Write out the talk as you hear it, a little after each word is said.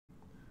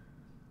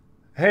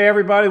Hey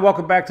everybody,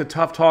 welcome back to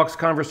Tough Talks,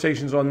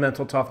 Conversations on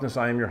Mental Toughness.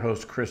 I am your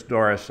host, Chris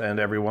Doris, and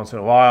every once in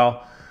a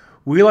while,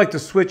 we like to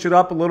switch it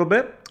up a little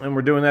bit, and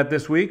we're doing that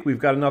this week. We've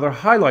got another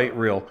highlight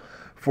reel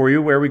for you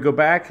where we go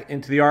back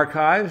into the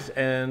archives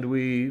and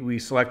we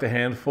select a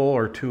handful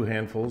or two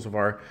handfuls of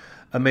our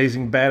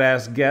amazing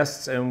badass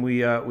guests, and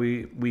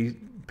we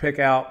pick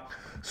out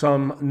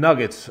some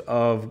nuggets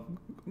of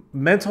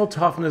mental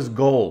toughness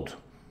gold,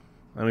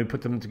 and we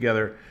put them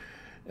together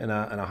in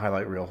a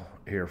highlight reel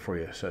here for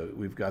you. So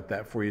we've got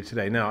that for you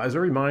today. Now, as a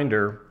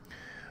reminder,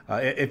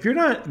 if you're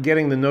not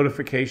getting the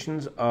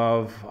notifications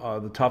of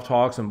the Tough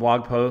Talks and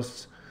blog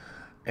posts,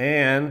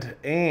 and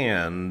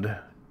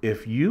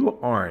if you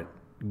aren't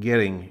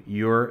getting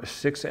your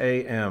 6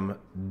 a.m.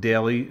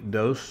 daily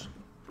dose,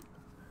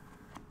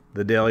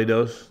 the daily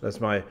dose, that's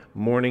my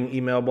morning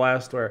email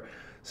blast where I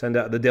send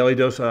out the daily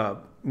dose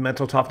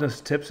mental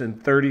toughness tips in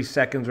 30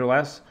 seconds or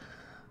less,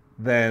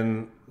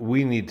 then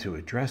we need to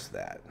address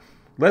that.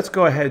 Let's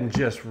go ahead and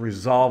just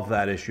resolve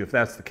that issue, if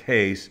that's the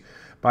case,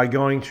 by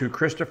going to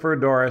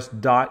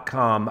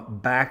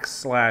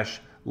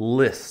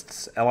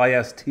ChristopherDoris.com/lists,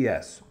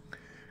 L-I-S-T-S.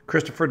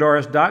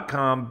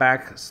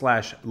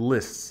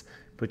 ChristopherDoris.com/lists.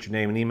 Put your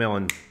name and email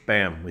and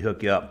bam, we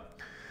hook you up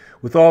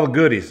with all the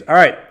goodies. All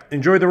right,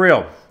 enjoy the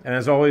reel. And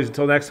as always,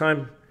 until next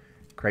time,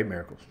 create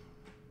miracles.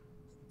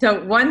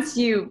 So once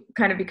you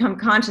kind of become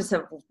conscious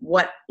of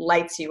what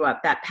lights you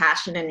up, that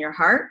passion in your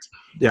heart,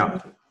 yeah,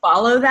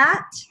 follow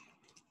that,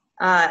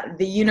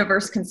 the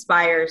universe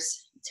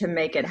conspires to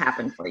make it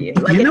happen for you.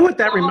 Like, you know what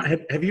that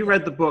reminds? Have you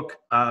read the book,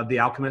 The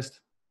Alchemist?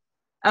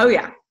 Oh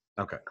yeah.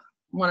 Okay.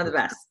 One of the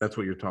best. That's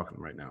what you're talking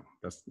right now.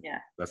 That's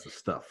the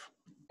stuff.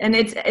 And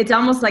it's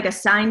almost like a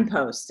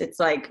signpost. It's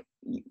like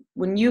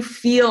when you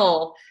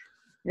feel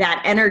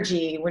that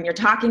energy, when you're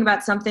talking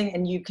about something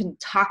and you can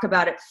talk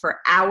about it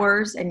for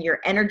hours and you're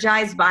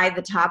energized by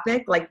the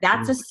topic, like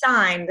that's a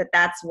sign that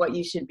that's what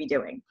you should be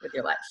doing with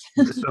your life.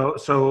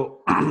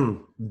 So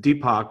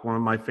Deepak, one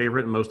of my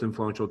favorite and most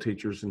influential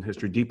teachers in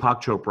history,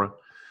 Deepak Chopra,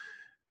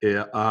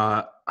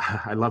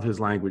 I love his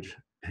language.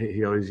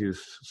 He always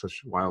uses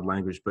such wild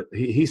language, but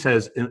he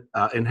says,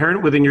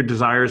 inherent within your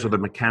desires are the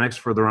mechanics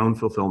for their own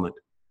fulfillment.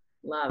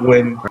 Love.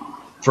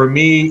 For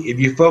me, if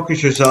you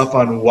focus yourself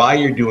on why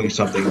you're doing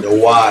something, the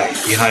why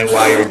behind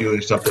why you're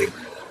doing something,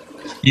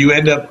 you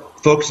end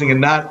up focusing on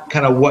not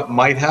kind of what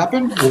might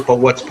happen, but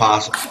what's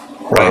possible,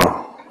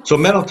 right? So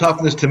mental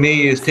toughness to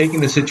me is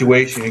taking the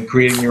situation and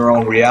creating your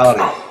own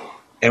reality.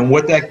 And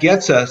what that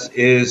gets us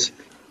is,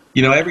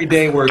 every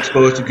day we're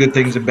exposed to good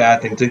things and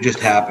bad things that just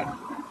happen.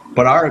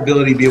 But our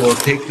ability to be able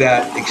to take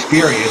that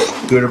experience,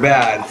 good or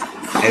bad,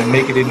 and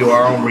make it into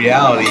our own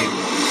reality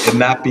and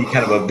not be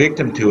kind of a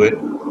victim to it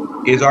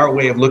is our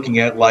way of looking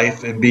at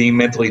life and being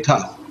mentally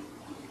tough.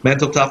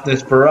 Mental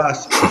toughness for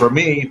us, for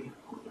me,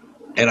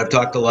 and I've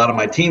talked to a lot of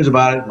my teams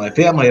about it, my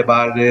family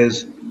about it,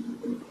 is,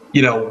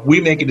 we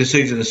make a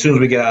decision as soon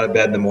as we get out of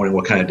bed in the morning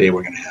what kind of day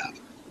we're going to have.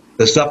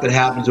 The stuff that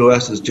happens to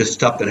us is just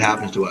stuff that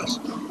happens to us.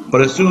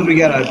 But as soon as we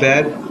get out of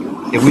bed,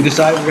 if we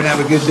decide we're going to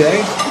have a good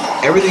day,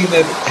 everything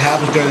that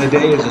happens during the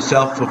day is a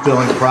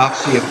self-fulfilling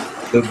prophecy of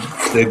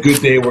the good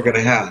day we're going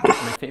to have. My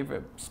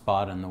favorite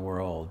spot in the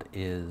world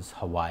is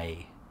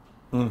Hawaii.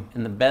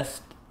 And the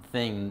best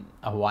thing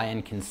a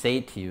Hawaiian can say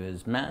to you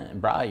is,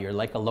 man, brah, you're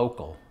like a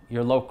local.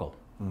 You're local.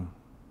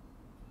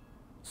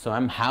 So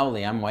I'm haole,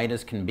 I'm white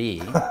as can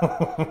be.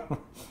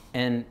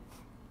 And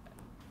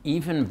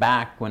even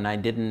back when I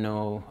didn't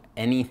know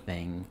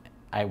anything,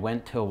 I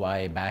went to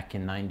Hawaii back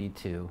in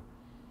 '92.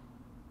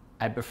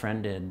 I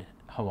befriended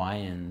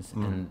Hawaiians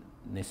and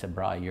they said,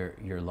 brah,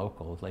 you're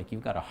local. Like,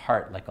 you've got a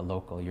heart like a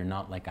local. You're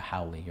not like a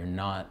haole. You're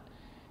not,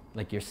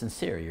 like, you're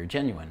sincere. You're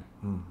genuine.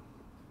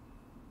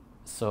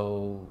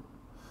 So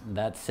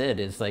that's it.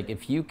 It's like,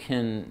 if you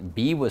can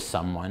be with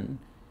someone,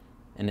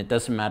 and it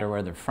doesn't matter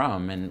where they're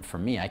from, and for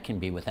me, I can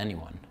be with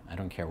anyone. I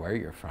don't care where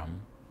you're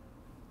from.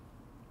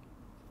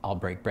 I'll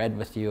break bread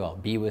with you. I'll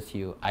be with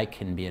you. I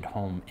can be at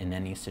home in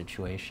any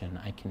situation.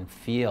 I can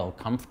feel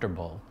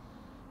comfortable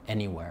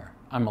anywhere.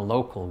 I'm a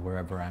local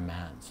wherever I'm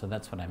at. So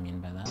that's what I mean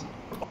by that.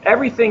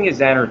 Everything is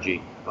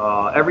energy.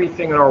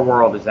 Everything in our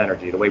world is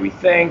energy. The way we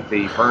think,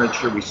 the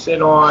furniture we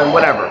sit on,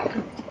 whatever.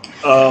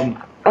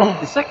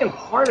 The second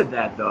part of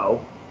that, though,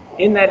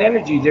 in that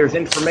energy, there's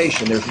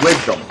information, there's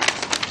wisdom.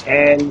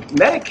 And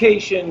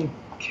medication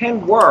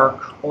can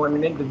work on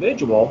an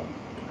individual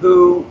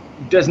who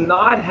does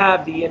not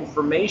have the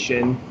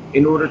information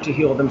in order to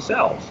heal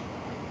themselves.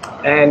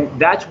 And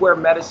that's where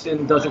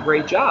medicine does a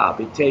great job.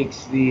 It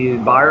takes the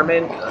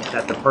environment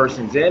that the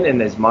person's in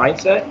and his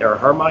mindset or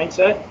her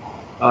mindset,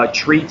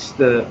 treats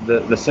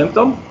the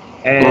symptom,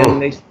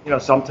 and they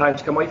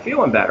sometimes come away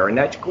feeling better, and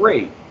that's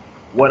great.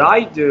 What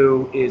I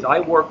do is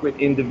I work with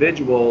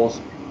individuals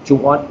to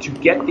want to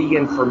get the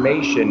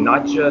information,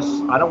 not just,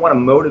 I don't want to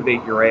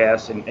motivate your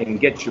ass and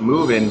get you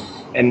moving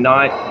and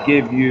not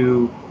give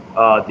you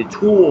the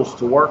tools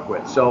to work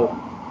with. So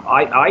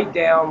I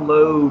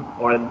download,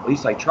 or at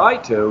least I try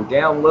to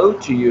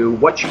download to you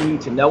what you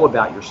need to know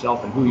about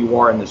yourself and who you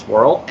are in this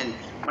world. And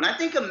When I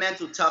think of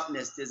mental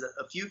toughness, there's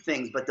a few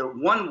things, but the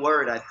one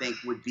word I think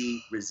would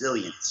be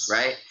resilience,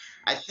 right?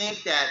 I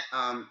think that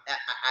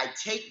I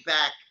take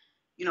back,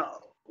 you know,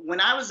 when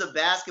I was a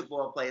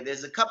basketball player,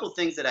 there's a couple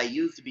things that I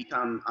used to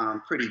become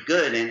pretty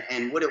good.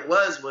 And what it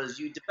was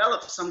you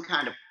develop some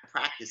kind of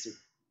practice at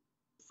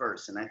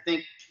first. And I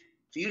think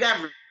for you to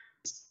have,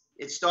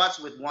 it starts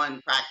with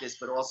one practice,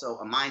 but also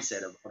a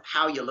mindset of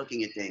how you're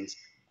looking at things.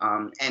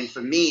 And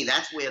for me,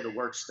 that's where the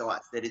work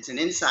starts, that it's an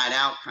inside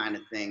out kind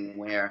of thing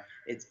where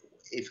it's,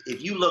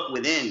 if you look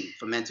within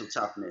for mental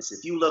toughness,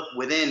 if you look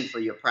within for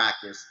your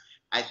practice,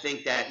 I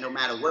think that no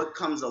matter what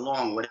comes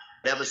along,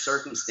 whatever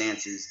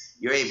circumstances,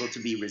 you're able to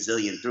be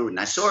resilient through it. And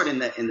I saw it in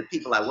the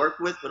people I work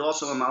with, but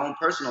also in my own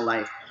personal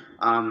life,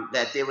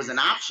 that there was an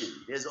option.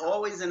 There's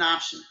always an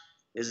option.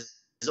 There's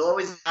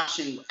always an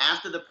option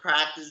after the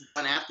practice,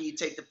 and after you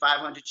take the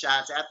 500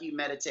 shots, after you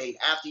meditate,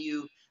 after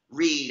you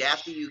read,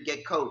 after you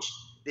get coached.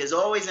 There's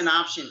always an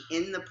option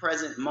in the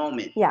present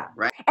moment. Yeah.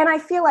 Right. And I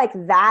feel like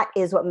that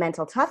is what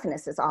mental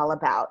toughness is all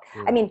about.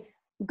 I mean,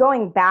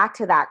 going back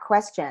to that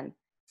question,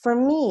 for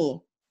me,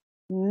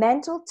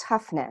 mental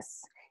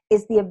toughness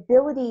is the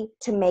ability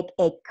to make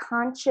a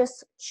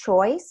conscious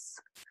choice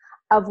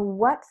of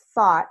what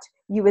thought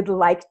you would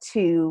like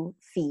to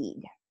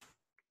feed.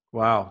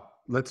 Wow.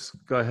 Let's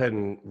go ahead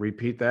and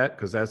repeat that,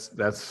 because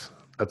that's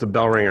a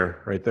bell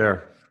ringer right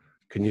there.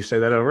 Can you say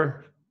that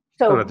over?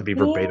 So don't have to be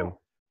verbatim.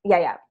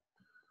 Yeah.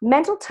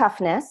 Mental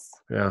toughness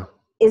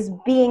is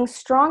being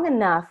strong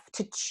enough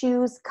to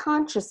choose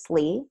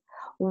consciously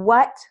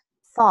what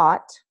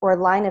thought or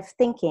line of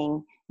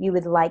thinking you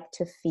would like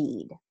to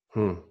feed.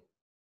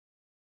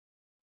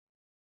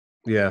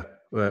 Yeah.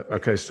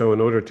 Okay. So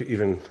in order to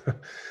even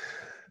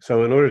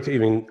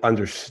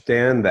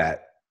understand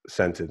that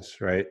sentence,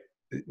 right,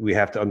 we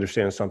have to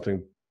understand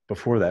something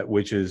before that,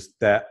 which is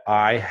that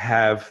I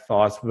have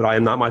thoughts, but I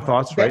am not my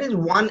thoughts, right? That is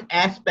one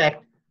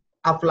aspect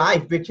of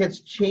life which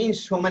has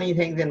changed so many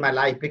things in my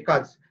life,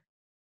 because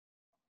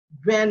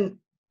when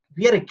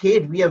we are a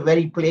kid, we are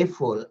very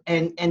playful,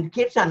 and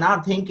kids are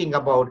not thinking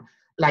about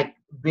like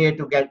where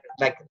to get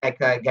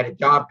get a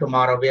job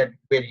tomorrow,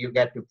 where you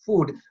get to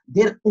food.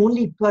 Their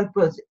only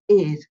purpose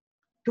is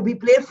to be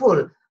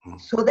playful,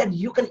 so that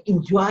you can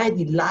enjoy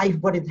the life,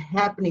 what is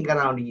happening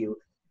around you.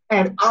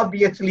 And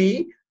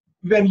obviously,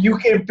 when you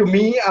came to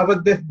me, I was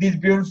these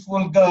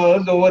beautiful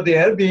girls over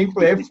there being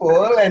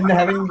playful and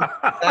having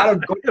a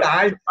good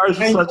time. And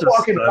you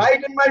walking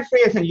right in my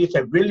face and you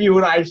said, will you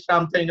write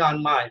something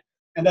on mine?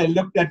 And I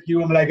looked at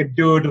you, I'm like,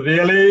 dude,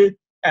 really?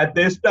 At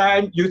this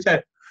time? You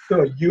said,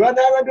 so you are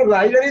not going to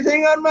write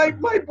anything on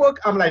my book?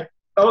 I'm like,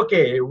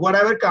 okay,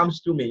 whatever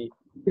comes to me.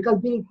 Because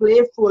being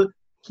playful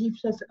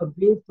keeps us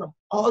away from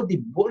all the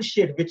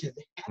bullshit which is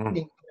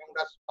happening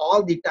around us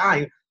all the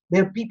time,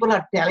 where people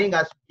are telling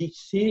us be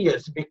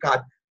serious because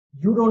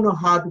you don't know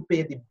how to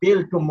pay the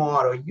bill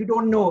tomorrow. You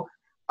don't know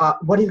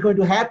what is going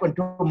to happen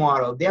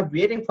tomorrow. They are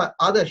waiting for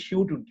other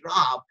shoe to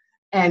drop,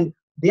 and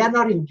they are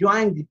not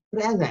enjoying the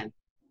present.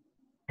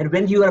 And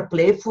when you are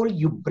playful,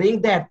 you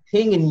bring that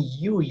thing in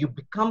you. You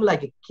become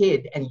like a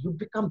kid, and you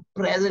become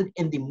present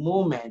in the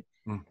moment.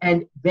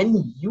 And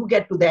when you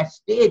get to that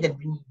stage, and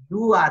when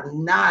you are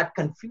not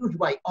confused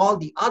by all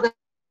the other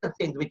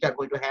things which are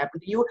going to happen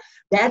to you,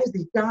 that is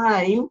the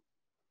time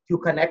to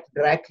connect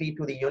directly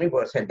to the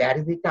universe, and that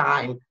is the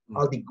time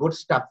all the good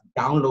stuff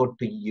download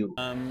to you.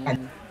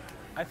 And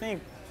I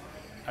think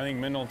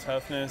mental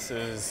toughness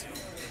is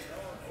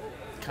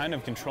kind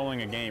of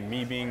controlling a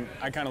game.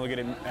 I kind of look at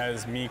it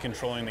as me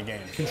controlling the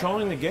game.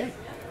 Controlling the game.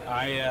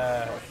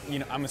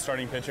 I'm a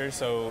starting pitcher,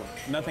 so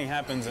nothing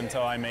happens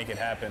until I make it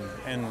happen.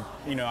 And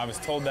I was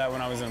told that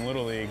when I was in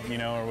Little League,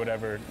 or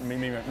whatever.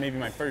 Maybe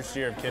my first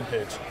year of kid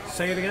pitch.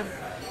 Say it again.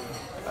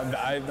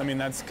 I mean,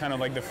 that's kind of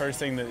like the first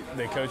thing that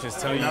the coaches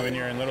tell you when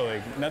you're in Little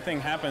League. Nothing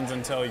happens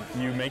until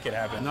you make it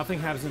happen. Nothing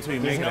happens until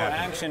you make it happen. There's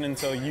no action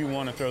until you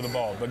want to throw the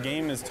ball. The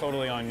game is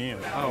totally on you.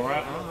 Oh,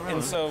 right.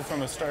 And so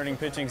from a starting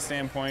pitching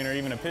standpoint, or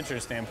even a pitcher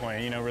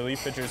standpoint,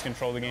 relief pitchers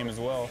control the game as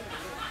well.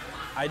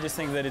 I just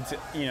think that it's,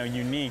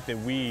 unique that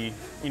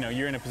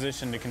you're in a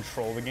position to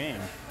control the game.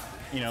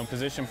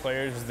 Position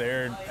players,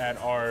 they're at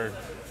our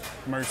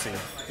mercy.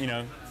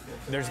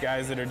 There's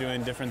guys that are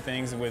doing different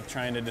things with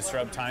trying to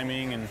disrupt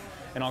timing and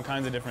all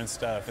kinds of different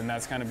stuff, and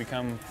that's kind of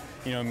become,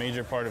 a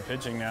major part of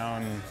pitching now,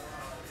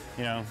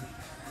 and,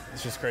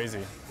 it's just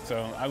crazy.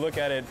 So I look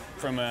at it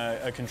from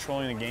a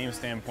controlling the game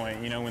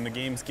standpoint. When the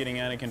game's getting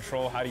out of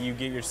control, how do you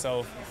get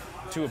yourself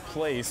to a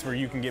place where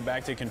you can get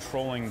back to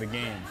controlling the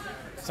game?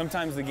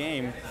 Sometimes the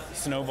game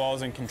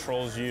snowballs and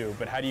controls you,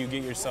 but how do you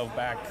get yourself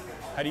back?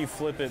 How do you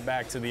flip it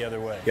back to the other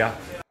way? Yeah.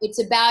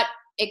 It's about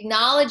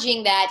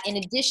acknowledging that in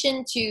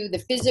addition to the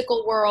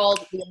physical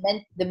world,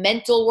 the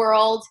mental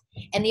world,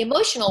 and the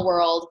emotional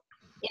world,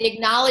 it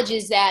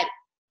acknowledges that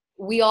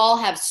we all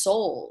have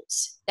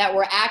souls, that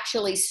we're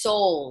actually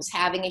souls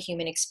having a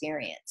human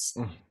experience.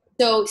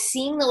 So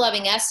seeing the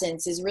loving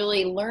essence is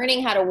really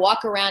learning how to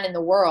walk around in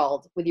the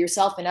world with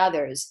yourself and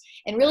others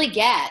and really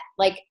get,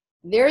 like,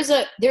 there's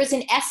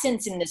an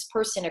essence in this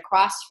person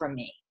across from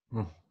me.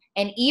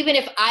 And even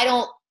if I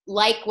don't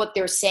like what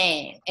they're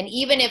saying, and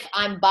even if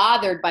I'm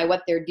bothered by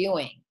what they're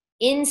doing,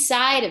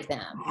 inside of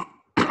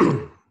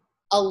them,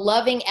 a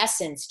loving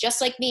essence,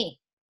 just like me.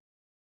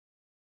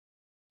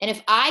 And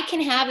if I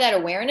can have that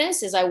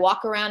awareness as I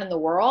walk around in the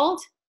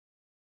world,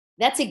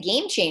 that's a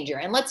game changer.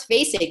 And let's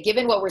face it,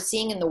 given what we're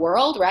seeing in the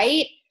world,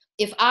 right?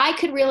 If I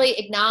could really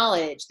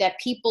acknowledge that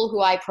people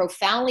who I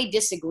profoundly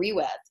disagree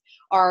with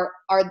are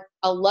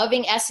a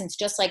loving essence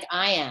just like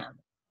I am,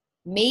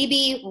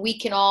 maybe we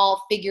can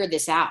all figure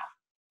this out.